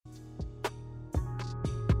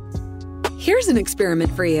Here's an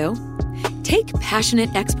experiment for you. Take passionate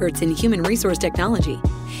experts in human resource technology.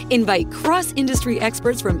 Invite cross-industry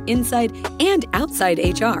experts from inside and outside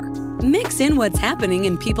HR. Mix in what's happening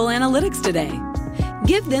in people analytics today.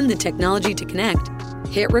 Give them the technology to connect.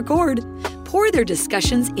 Hit record. Pour their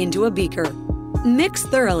discussions into a beaker. Mix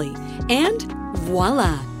thoroughly. And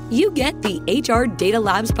voila, you get the HR Data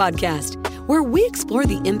Labs podcast, where we explore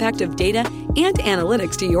the impact of data and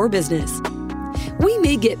analytics to your business. We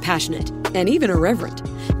may get passionate and even irreverent,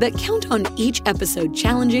 but count on each episode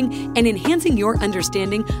challenging and enhancing your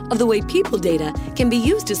understanding of the way people data can be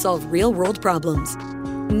used to solve real-world problems.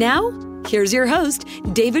 Now, here's your host,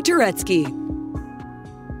 David Turetsky.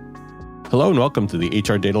 Hello and welcome to the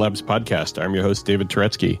HR Data Labs podcast. I'm your host, David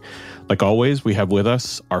Turetsky. Like always, we have with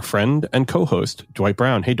us our friend and co-host, Dwight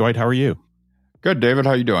Brown. Hey, Dwight, how are you? Good, David.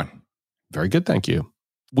 How are you doing? Very good, thank you.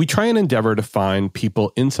 We try and endeavor to find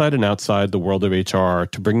people inside and outside the world of HR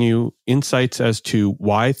to bring you insights as to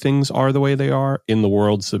why things are the way they are in the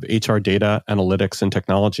worlds of HR data, analytics, and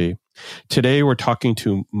technology. Today, we're talking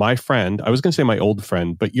to my friend. I was going to say my old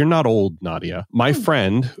friend, but you're not old, Nadia. My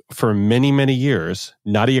friend for many, many years,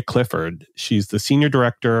 Nadia Clifford. She's the Senior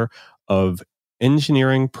Director of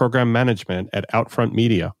Engineering Program Management at Outfront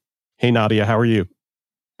Media. Hey, Nadia, how are you?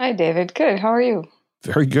 Hi, David. Good. How are you?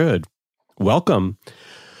 Very good. Welcome.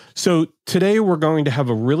 So today we're going to have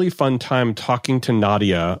a really fun time talking to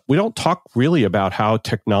Nadia. We don't talk really about how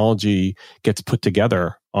technology gets put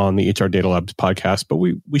together on the HR Data Labs podcast, but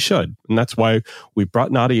we should. And that's why we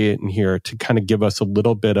brought Nadia in here to kind of give us a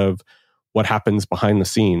little bit of what happens behind the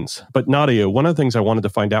scenes. But Nadia, one of the things I wanted to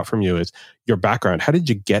find out from you is your background. How did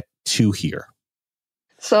you get to here?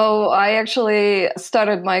 So I actually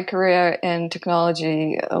started my career in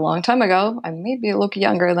technology a long time ago. I maybe look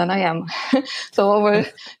younger than I am. So over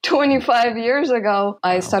 25 years ago,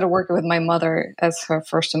 I started working with my mother as her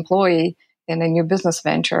first employee in a new business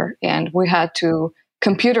venture. And we had to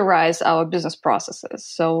computerize our business processes.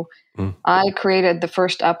 So I created the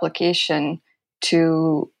first application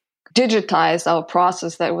to digitize our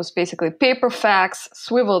process that was basically paper fax,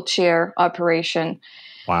 swivel chair operation.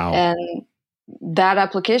 Wow. And that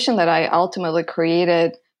application that I ultimately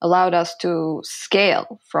created allowed us to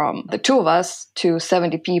scale from the two of us to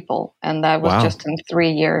 70 people. And that was just in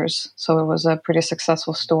 3 years. So it was a pretty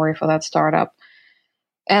successful story for that startup.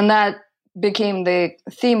 And that became the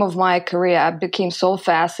theme of my career. I became so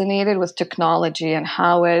fascinated with technology and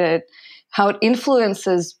how it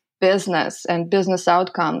influences business and business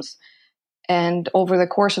outcomes. And over the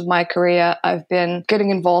course of my career, I've been getting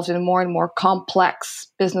involved in more and more complex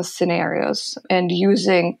business scenarios and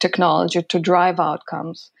using technology to drive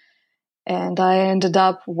outcomes. And I ended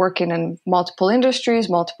up working in multiple industries,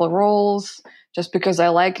 multiple roles, just because I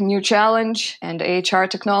like new challenge. And HR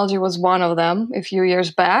technology was one of them a few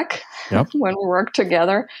years back when we worked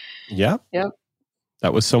together. Yep.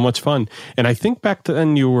 That was so much fun. And I think back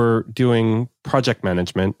then you were doing project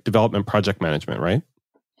management, development project management, right?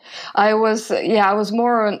 I was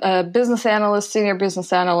more a business analyst, senior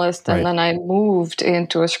business analyst, and then I moved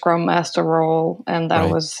into a Scrum Master role, and that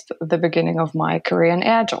was the beginning of my career in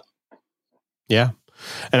Agile. Yeah.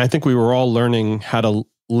 And I think we were all learning how to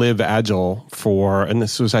live Agile and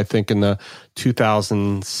this was, I think, in the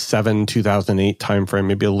 2007, 2008 timeframe,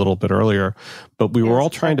 maybe a little bit earlier, but we were all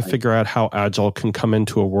trying to figure out how Agile can come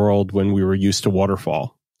into a world when we were used to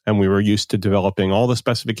waterfall. And we were used to developing all the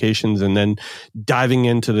specifications and then diving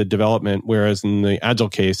into the development. Whereas in the Agile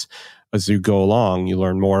case, as you go along, you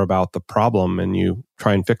learn more about the problem and you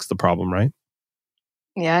try and fix the problem, right?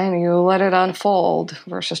 Yeah, and you let it unfold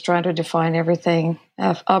versus trying to define everything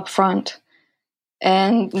up front.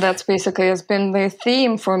 And that's basically has been the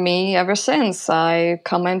theme for me ever since. I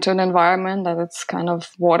come into an environment that it's kind of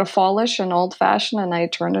waterfallish and old-fashioned, and I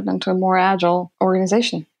turned it into a more agile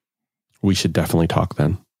organization. We should definitely talk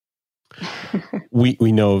then. We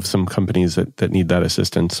know of some companies that need that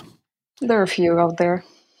assistance. There are a few out there.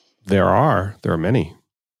 There are many.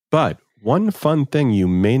 But one fun thing you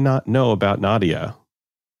may not know about Nadia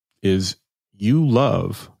is you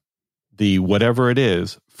love the Whatever It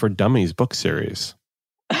Is for Dummies book series.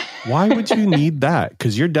 Why would you need that?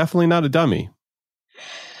 Because you're definitely not a dummy.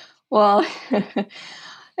 Well,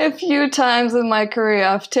 a few times in my career,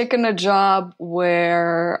 I've taken a job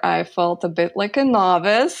where I felt a bit like a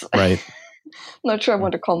novice. Right. Not sure I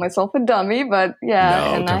want to call myself a dummy, but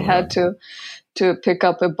I had to pick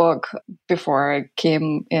up a book before I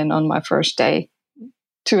came in on my first day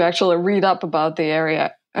to actually read up about the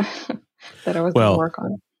area that I was going to work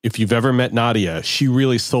on. if you've ever met Nadia, she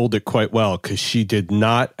really sold it quite well because she didn't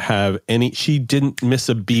miss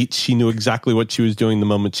a beat. She knew exactly what she was doing the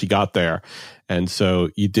moment she got there. And so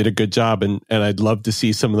you did a good job. And I'd love to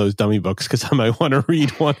see some of those dummy books because I might want to read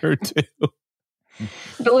one or two.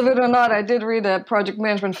 Believe it or not, I did read Project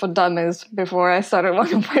Management for Dummies before I started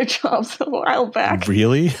one of my jobs a while back.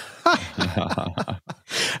 Really?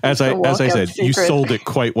 As I said, secret. You sold it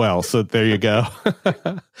quite well. So there you go.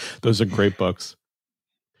 Those are great books.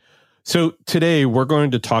 So today we're going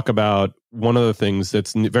to talk about one of the things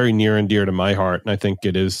that's very near and dear to my heart, and I think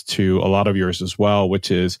it is to a lot of yours as well, which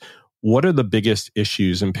is what are the biggest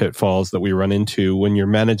issues and pitfalls that we run into when you're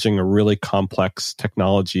managing a really complex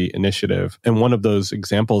technology initiative? And one of those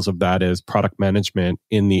examples of that is product management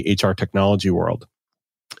in the HR technology world.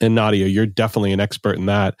 And Nadia, you're definitely an expert in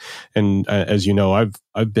that. And as you know,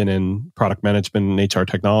 I've been in product management and HR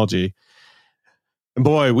technology. And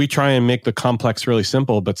boy, we try and make the complex really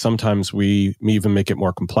simple, but sometimes we even make it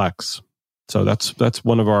more complex. So that's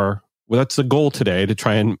the goal today, to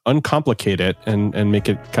try and uncomplicate it and make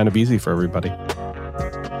it kind of easy for everybody.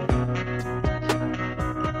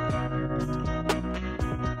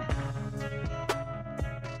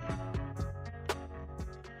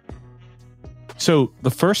 So the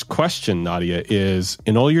first question, Nadia, is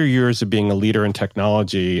in all your years of being a leader in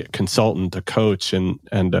technology, a consultant, a coach, and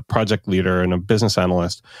a project leader and a business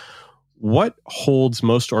analyst, what holds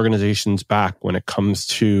most organizations back when it comes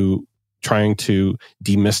to trying to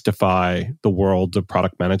demystify the world of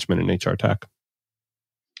product management in HR tech?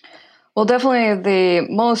 Well, definitely the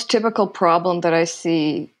most typical problem that I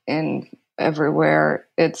see in everywhere,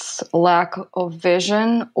 it's lack of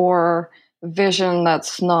vision or vision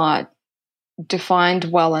that's not defined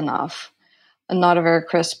well enough and not a very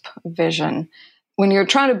crisp vision. When you're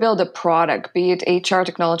trying to build a product, be it HR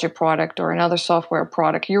technology product or another software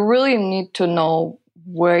product, you really need to know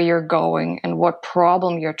where you're going and what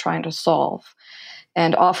problem you're trying to solve.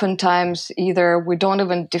 And oftentimes, either we don't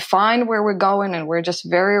even define where we're going and we're just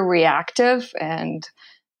very reactive and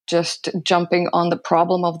just jumping on the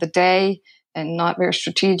problem of the day and not very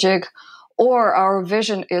strategic, or our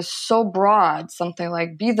vision is so broad, something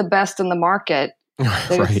like be the best in the market.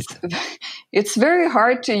 Right. It's very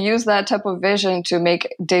hard to use that type of vision to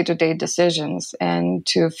make day-to-day decisions and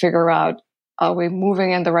to figure out, are we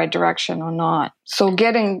moving in the right direction or not? So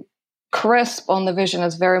getting crisp on the vision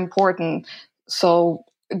is very important. So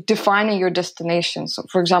defining your destination. So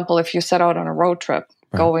for example, if you set out on a road trip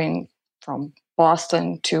going from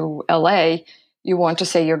Boston to LA, you want to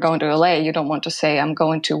say you're going to LA. You don't want to say I'm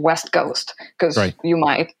going to West Coast, because you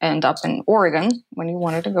might end up in Oregon when you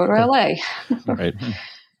wanted to go to LA. Right.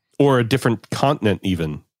 Or a different continent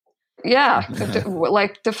even. Yeah.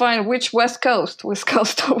 Like define which West Coast or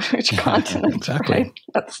which continent. Exactly. Right?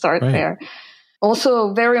 Let's start there.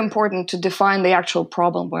 Also, very important to define the actual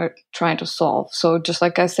problem we're trying to solve. So just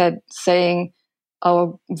like I said, saying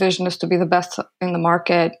our vision is to be the best in the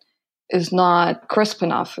market is not crisp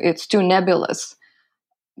enough. It's too nebulous.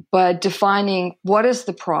 But defining what is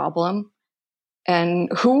the problem and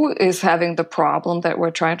who is having the problem that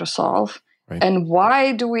we're trying to solve, and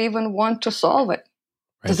why do we even want to solve it?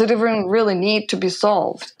 Does it even really need to be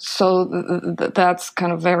solved? So that's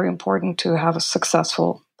kind of very important to have a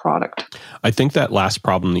successful product. I think that last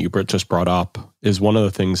problem that you just brought up is one of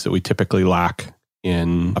the things that we typically lack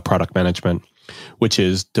in a product management, which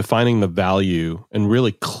is defining the value and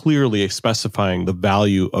really clearly specifying the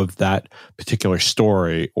value of that particular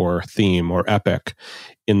story or theme or epic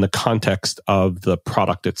in the context of the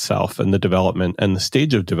product itself and the development and the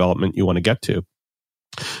stage of development you want to get to.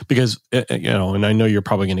 Because, and I know you're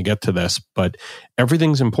probably going to get to this, but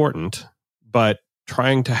everything's important, but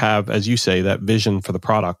trying to have, as you say, that vision for the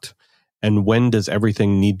product and when does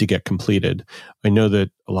everything need to get completed. I know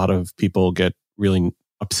that a lot of people get really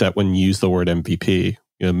upset when you use the word MVP,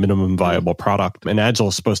 minimum viable product. And Agile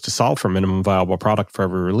is supposed to solve for minimum viable product for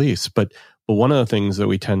every release. But one of the things that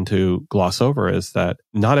we tend to gloss over is that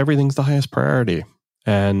not everything's the highest priority.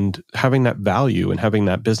 And having that value and having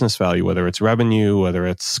that business value, whether it's revenue, whether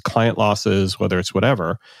it's client losses, whether it's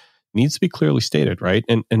whatever, needs to be clearly stated, right?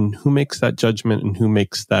 And who makes that judgment and who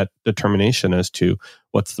makes that determination as to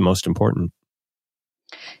what's the most important?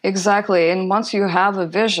 Exactly. And once you have a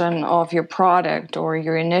vision of your product or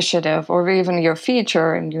your initiative or even your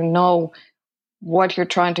feature, and you know what you're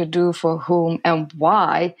trying to do for whom and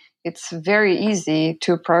why, it's very easy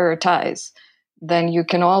to prioritize. Then you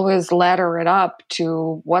can always ladder it up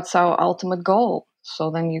to what's our ultimate goal. So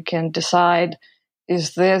then you can decide,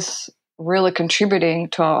 is this really contributing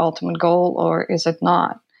to our ultimate goal or is it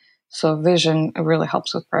not? So vision really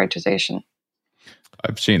helps with prioritization.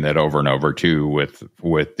 I've seen that over and over too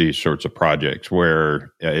with these sorts of projects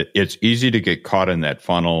where it's easy to get caught in that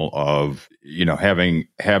funnel of, having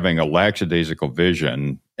a lackadaisical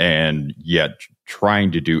vision and yet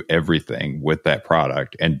trying to do everything with that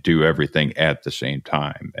product and do everything at the same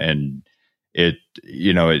time. And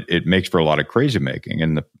it makes for a lot of crazy making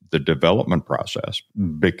in the development process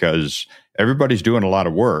because everybody's doing a lot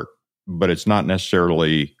of work, but it's not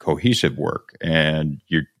necessarily cohesive work. And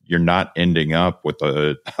you're not ending up with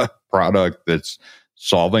a product that's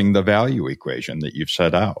solving the value equation that you've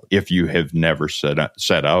set out if you have never set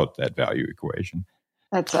out that value equation.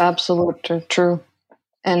 That's absolutely true.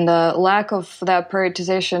 And the lack of that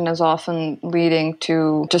prioritization is often leading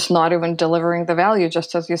to just not even delivering the value,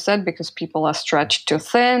 just as you said, because people are stretched too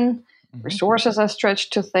thin, resources are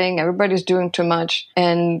stretched too thin, everybody's doing too much.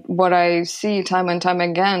 And what I see time and time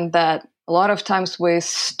again, that a lot of times we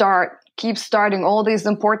keep starting all these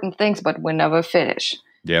important things, but we never finish.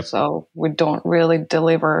 Yep. So we don't really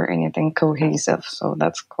deliver anything cohesive. So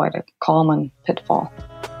that's quite a common pitfall.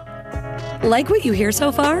 Like what you hear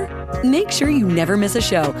so far? Make sure you never miss a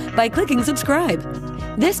show by clicking subscribe.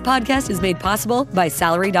 This podcast is made possible by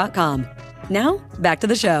Salary.com. Now, back to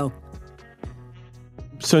the show.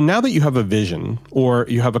 So now that you have a vision, or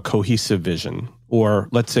you have a cohesive vision, or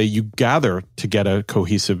let's say you gather to get a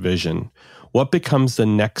cohesive vision, what becomes the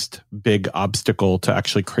next big obstacle to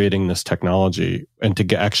actually creating this technology and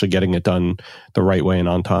to actually getting it done the right way and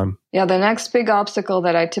on time? Yeah, the next big obstacle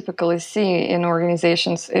that I typically see in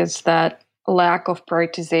organizations is that lack of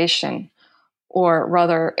prioritization, or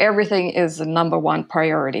rather, everything is the number one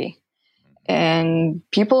priority. And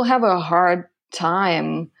people have a hard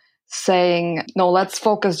time saying, no, let's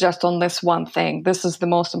focus just on this one thing. This is the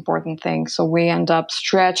most important thing. So we end up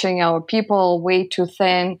stretching our people way too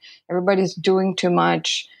thin. Everybody's doing too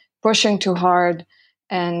much, pushing too hard.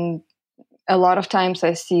 And a lot of times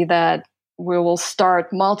I see that we will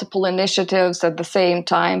start multiple initiatives at the same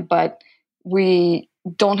time, but we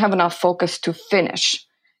don't have enough focus to finish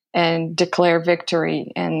and declare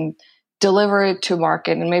victory and deliver it to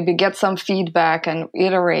market and maybe get some feedback and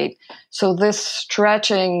iterate. So this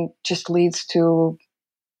stretching just leads to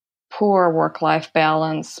poor work-life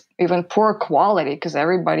balance, even poor quality, because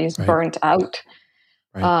everybody is burnt out.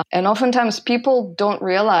 Right. And oftentimes people don't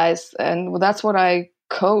realize, and that's what I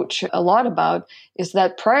coach a lot about, is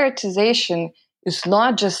that prioritization is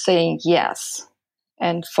not just saying yes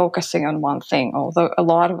and focusing on one thing, although a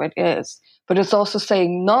lot of it is, but it's also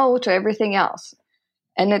saying no to everything else.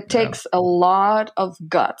 And it takes a lot of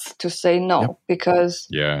guts to say no, because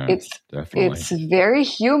it's very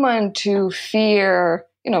human to fear,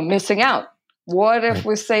 missing out. What if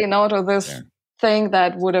we say no to this thing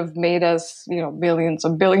that would have made us, millions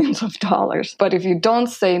or billions of dollars? But if you don't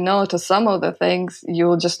say no to some of the things,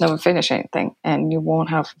 you'll just never finish anything and you won't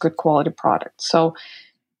have good quality product. So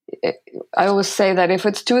I always say that if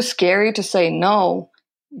it's too scary to say no,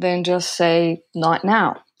 then just say not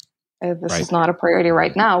now. This is not a priority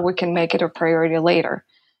right now. We can make it a priority later.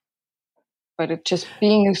 But it's just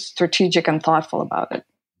being strategic and thoughtful about it.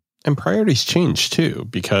 And priorities change too,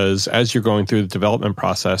 because as you're going through the development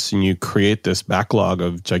process and you create this backlog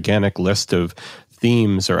of gigantic list of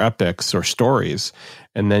themes or epics or stories,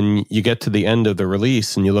 and then you get to the end of the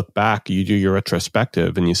release and you look back, you do your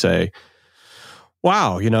retrospective and you say,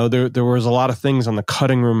 wow, there was a lot of things on the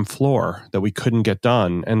cutting room floor that we couldn't get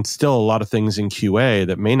done, and still a lot of things in QA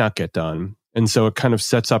that may not get done. And so it kind of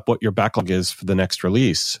sets up what your backlog is for the next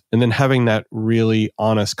release. And then having that really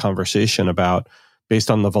honest conversation about,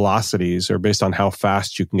 based on the velocities or based on how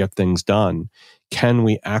fast you can get things done, can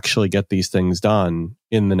we actually get these things done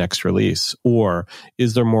in the next release? Or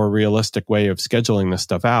is there a more realistic way of scheduling this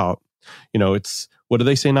stuff out? It's, what do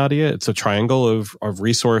they say, Nadia? It's a triangle of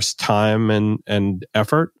resource, time, and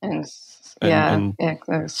effort. And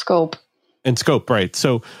scope. And scope, right.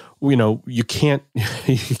 So, you can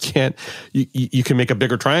make a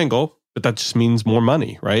bigger triangle, but that just means more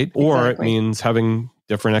money, right? Exactly. Or it means having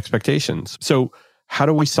different expectations. So how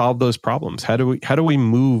do we solve those problems? How do we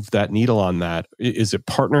move that needle on that? Is it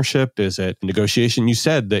partnership? Is it negotiation? You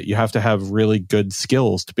said that you have to have really good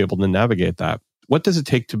skills to be able to navigate that. What does it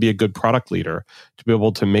take to be a good product leader to be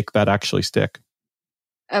able to make that actually stick?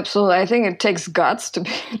 Absolutely. I think it takes guts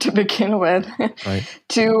to begin with,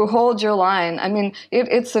 to hold your line. I mean,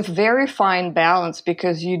 it's a very fine balance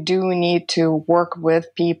because you do need to work with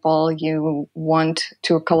people. You want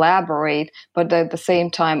to collaborate, but at the same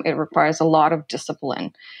time, it requires a lot of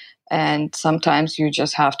discipline. And sometimes you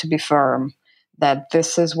just have to be firm that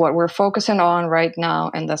this is what we're focusing on right now,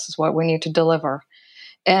 and this is what we need to deliver.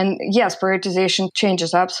 And yes, prioritization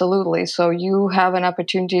changes absolutely. So you have an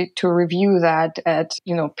opportunity to review that at,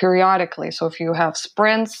 periodically. So if you have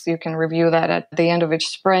sprints, you can review that at the end of each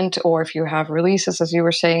sprint, or if you have releases, as you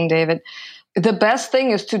were saying, David. The best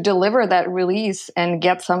thing is to deliver that release and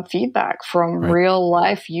get some feedback from real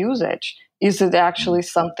life usage. Is it actually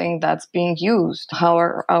something that's being used? How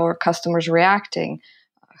are our customers reacting?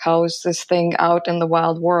 How is this thing out in the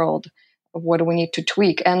wild world? What do we need to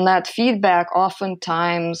tweak? And that feedback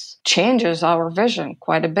oftentimes changes our vision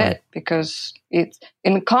quite a bit, because it's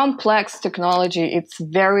in complex technology, it's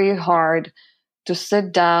very hard to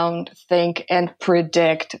sit down, think, and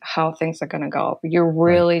predict how things are going to go. You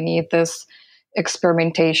really need this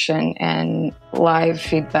experimentation and live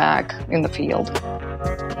feedback in the field.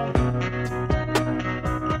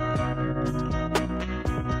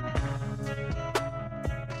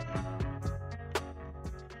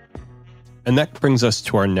 And that brings us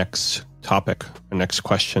to our next topic, our next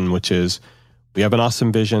question, which is, we have an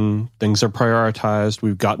awesome vision. Things are prioritized.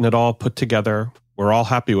 We've gotten it all put together. We're all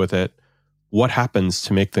happy with it. What happens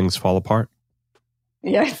to make things fall apart?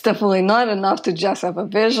 Yeah, it's definitely not enough to just have a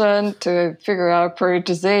vision, to figure out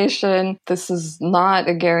prioritization. This is not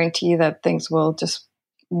a guarantee that things will just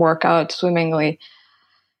work out swimmingly.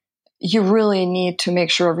 You really need to make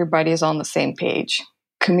sure everybody is on the same page.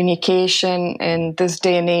 Communication in this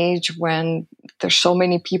day and age, when there's so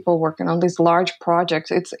many people working on these large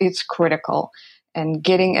projects, it's critical. And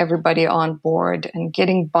getting everybody on board and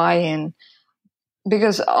getting buy-in.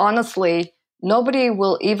 Because honestly, nobody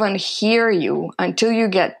will even hear you until you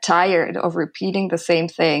get tired of repeating the same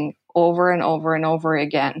thing over and over and over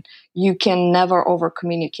again. You can never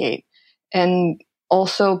over-communicate. And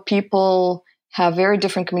also, people have very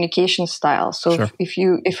different communication styles. So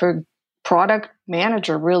if a product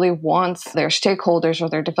manager really wants their stakeholders or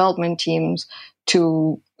their development teams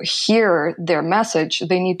to hear their message,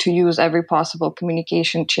 they need to use every possible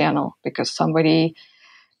communication channel, because somebody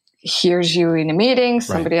hears you in a meeting,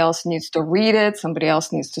 somebody else needs to read it, somebody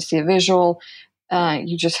else needs to see a visual.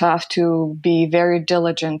 You just have to be very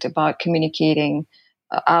diligent about communicating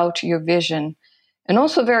out your vision. And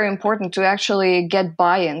also very important to actually get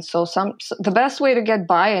buy-in. So the best way to get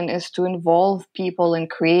buy-in is to involve people in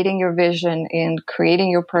creating your vision, in creating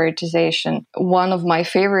your prioritization. One of my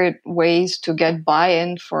favorite ways to get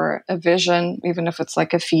buy-in for a vision, even if it's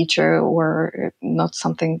like a feature or not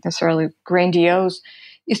something necessarily grandiose,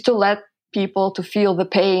 is to let people to feel the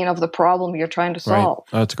pain of the problem you're trying to solve.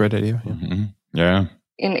 Oh, that's a great idea. Yeah. Mm-hmm. Yeah.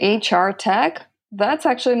 In HR tech, that's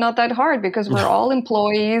actually not that hard, because we're all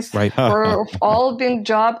employees. We're all been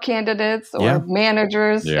job candidates or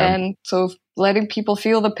managers. Yeah. And so letting people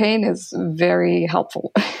feel the pain is very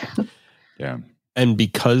helpful. Yeah. And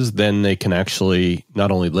because then they can actually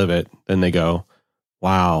not only live it, then they go,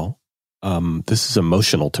 wow, this is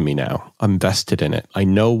emotional to me now. I'm vested in it. I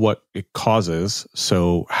know what it causes.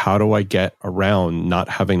 So how do I get around not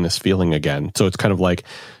having this feeling again? So it's kind of like,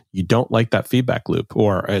 you don't like that feedback loop,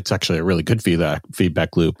 or it's actually a really good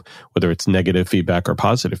feedback loop, whether it's negative feedback or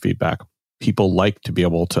positive feedback. People like to be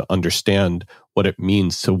able to understand what it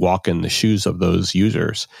means to walk in the shoes of those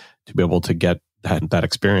users, to be able to get that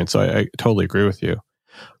experience. So I totally agree with you.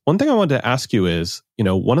 One thing I wanted to ask you is,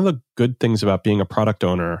 one of the good things about being a product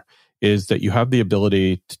owner is that you have the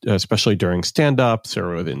ability, especially during stand-ups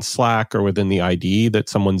or within Slack or within the IDE that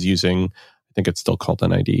someone's using, I think it's still called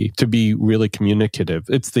an IDE, to be really communicative.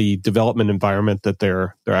 It's the development environment that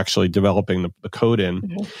they're actually developing the code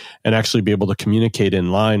in, and actually be able to communicate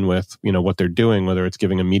in line with what they're doing, whether it's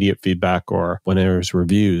giving immediate feedback or when there's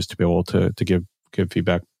reviews, to be able to give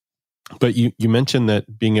feedback. But you mentioned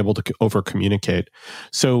that being able to over communicate.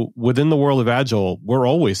 So within the world of Agile, we're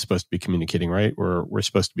always supposed to be communicating, right? We're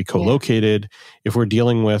supposed to be co-located. If we're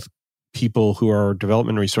dealing with people who are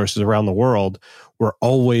development resources around the world, we're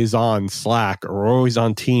always on Slack or we're always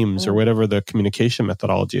on Teams or whatever the communication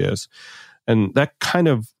methodology is. And that kind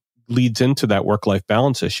of leads into that work-life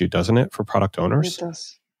balance issue, doesn't it, for product owners?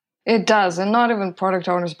 It does. And not even product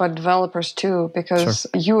owners, but developers too, because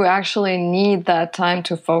you actually need that time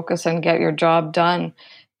to focus and get your job done.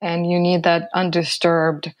 And you need that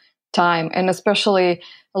undisturbed time. And especially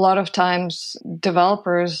a lot of times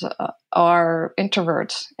developers are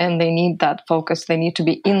introverts and they need that focus. They need to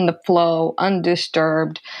be in the flow,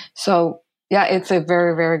 undisturbed. So yeah, it's a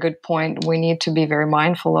very, very good point. We need to be very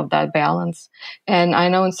mindful of that balance. And I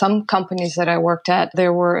know in some companies that I worked at,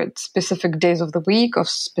 there were specific days of the week or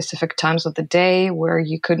specific times of the day where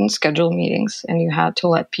you couldn't schedule meetings and you had to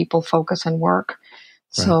let people focus and work.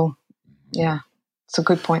 Right. So yeah, it's a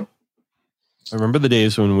good point. I remember the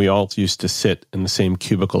days when we all used to sit in the same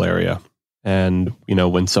cubicle area. And,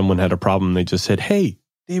 when someone had a problem, they just said, hey,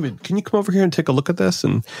 David, can you come over here and take a look at this?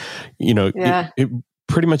 And, it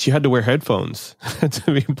pretty much you had to wear headphones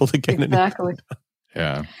to be able to get it. Exactly.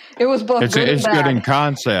 Yeah. It was both it's good and bad. Good in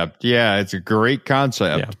concept. Yeah, it's a great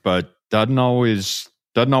concept, but doesn't always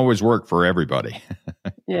work for everybody.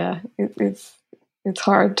 Yeah, it's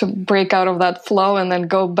hard to break out of that flow and then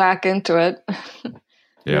go back into it.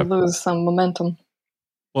 You lose some momentum.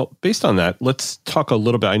 Well, based on that, let's talk a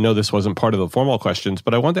little bit. I know this wasn't part of the formal questions,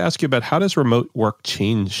 but I wanted to ask you about how does remote work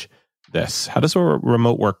change this? How does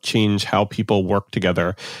remote work change how people work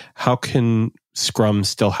together? How can Scrum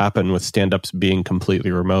still happen with stand-ups being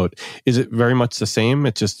completely remote? Is it very much the same?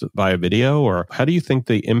 It's just via video? Or how do you think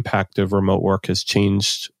the impact of remote work has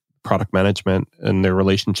changed product management and their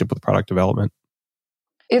relationship with product development?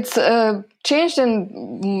 It's changed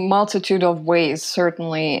in multitude of ways,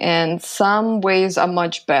 certainly. And some ways are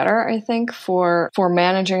much better, I think, for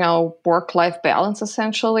managing our work-life balance,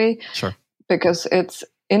 essentially. Sure. Because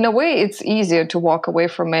in a way, it's easier to walk away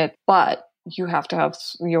from it, but you have to have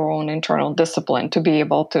your own internal discipline to be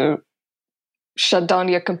able to shut down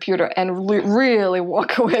your computer and really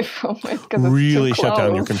walk away from it. Really shut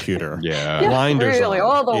down your computer. Yeah. Blinders really, on.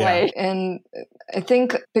 all the way. And I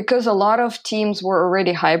think because a lot of teams were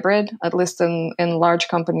already hybrid, at least in large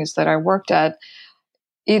companies that I worked at,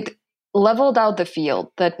 it leveled out the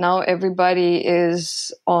field that now everybody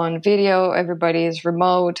is on video, everybody is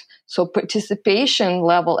remote. So participation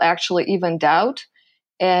level actually evened out.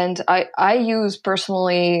 And I use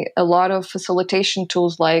personally a lot of facilitation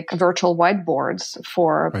tools like virtual whiteboards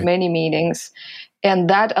for many meetings. And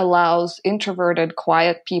that allows introverted,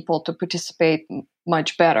 quiet people to participate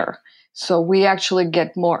much better. So we actually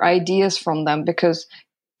get more ideas from them because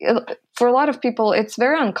for a lot of people, it's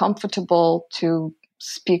very uncomfortable to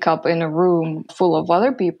speak up in a room full of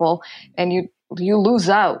other people and you lose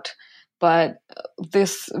out. But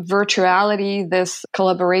this virtuality, this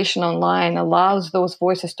collaboration online allows those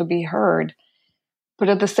voices to be heard. But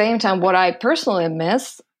at the same time, what I personally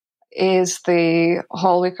miss is the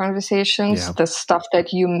hallway conversations, the stuff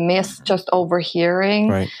that you miss just overhearing.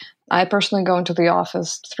 Right. I personally go into the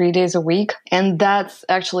office 3 days a week, and that's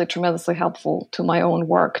actually tremendously helpful to my own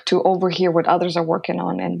work, to overhear what others are working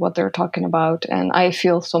on and what they're talking about. And I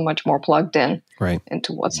feel so much more plugged in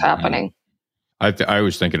into what's happening. I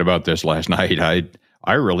was thinking about this last night.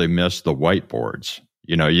 I really miss the whiteboards.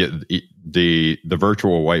 The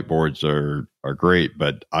virtual whiteboards are great,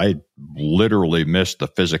 but I literally miss the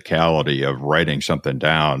physicality of writing something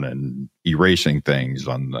down and erasing things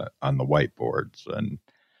on the whiteboards. And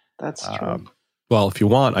that's true. Well, if you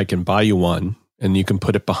want, I can buy you one, and you can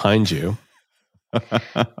put it behind you,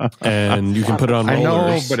 and you can put it on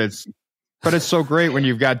rollers. I know, but it's so great when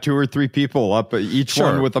you've got 2 or 3 people up, each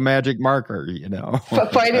one with a magic marker,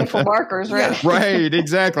 Fighting for markers, right? Right,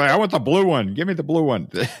 exactly. I want the blue one. Give me the blue one.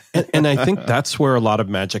 and I think that's where a lot of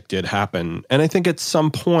magic did happen. And I think at some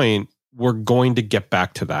point, we're going to get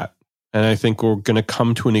back to that. And I think we're going to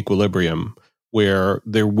come to an equilibrium where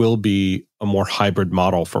there will be a more hybrid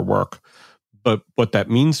model for work. But what that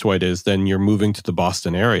means, Dwight, is then you're moving to the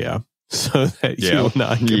Boston area, so that you and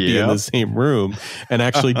I can be in the same room and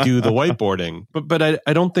actually do the whiteboarding. But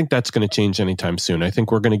I don't think that's going to change anytime soon. I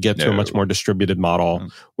think we're going to get to a much more distributed model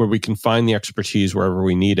where we can find the expertise wherever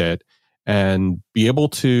we need it and be able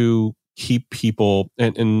to keep people,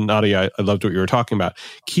 and Nadia, I loved what you were talking about,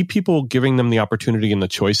 keep people, giving them the opportunity and the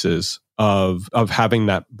choices of having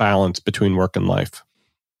that balance between work and life.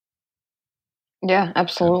 Yeah,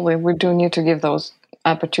 absolutely. We do need to give those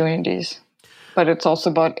opportunities. But it's also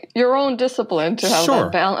about your own discipline to have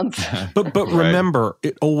that balance. But remember,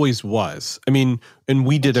 it always was. I mean, and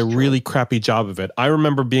we did a really crappy job of it. I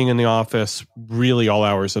remember being in the office really all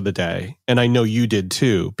hours of the day. And I know you did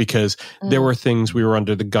too, because there were things we were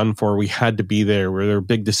under the gun for. We had to be there, where there were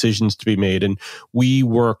big decisions to be made. And we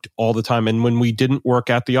worked all the time. And when we didn't work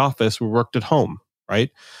at the office, we worked at home, right?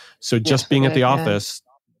 So just being at the office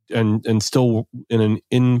and still in an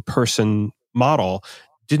in-person model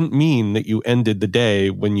didn't mean that you ended the day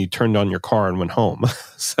when you turned on your car and went home.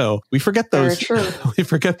 So we forget those. We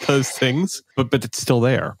forget those things, but it's still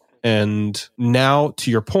there. And now, to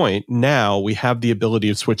your point, now we have the ability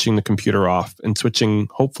of switching the computer off and switching,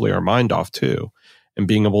 hopefully, our mind off too, and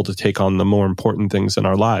being able to take on the more important things in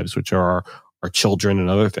our lives, which are our children and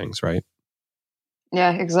other things, right?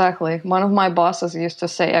 Yeah, exactly. One of my bosses used to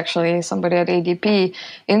say, actually, somebody at ADP,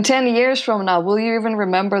 in 10 years from now, will you even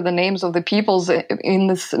remember the names of the people in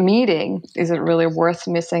this meeting? Is it really worth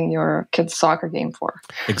missing your kid's soccer game for?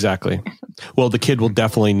 Exactly. Well, the kid will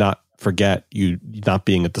definitely not forget you not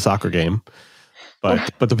being at the soccer game,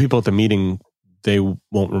 but the people at the meeting, they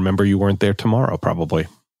won't remember you weren't there tomorrow, probably.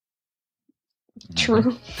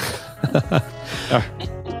 True.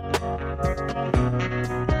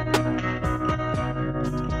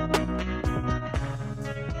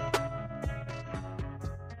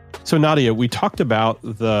 So Nadia, we talked about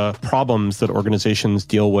the problems that organizations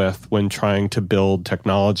deal with when trying to build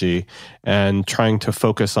technology and trying to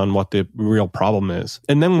focus on what the real problem is.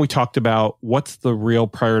 And then we talked about what's the real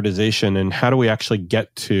prioritization and how do we actually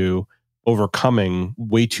get to overcoming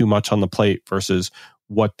way too much on the plate versus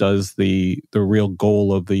what does the real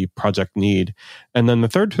goal of the project need. And then the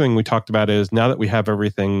third thing we talked about is now that we have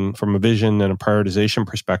everything from a vision and a prioritization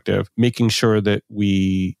perspective, making sure that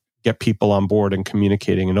we get people on board and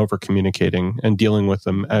communicating and over communicating and dealing with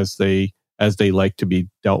them as they like to be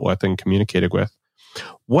dealt with and communicated with.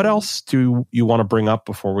 What else do you want to bring up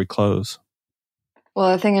before we close? Well,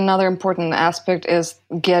 I think another important aspect is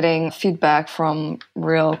getting feedback from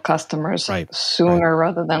real customers sooner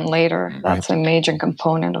rather than later. That's a major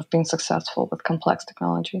component of being successful with complex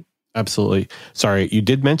technology. Absolutely. Sorry, you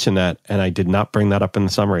did mention that, and I did not bring that up in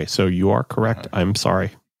the summary. So you are correct. I'm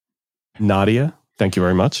sorry. Nadia, thank you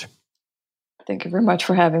very much. Thank you very much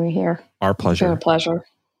for having me here. Our pleasure. It's been a pleasure.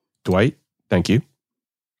 Dwight, thank you.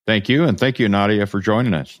 Thank you. And thank you, Nadia, for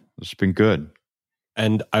joining us. This has been good.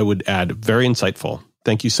 And I would add, very insightful.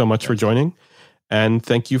 Thank you so much for joining. And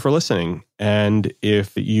thank you for listening. And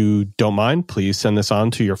if you don't mind, please send this on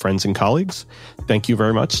to your friends and colleagues. Thank you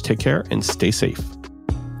very much. Take care and stay safe.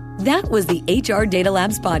 That was the HR Data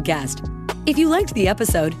Labs podcast. If you liked the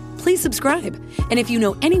episode, please subscribe. And if you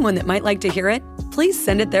know anyone that might like to hear it, please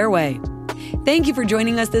send it their way. Thank you for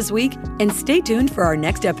joining us this week, and stay tuned for our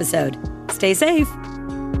next episode. Stay safe.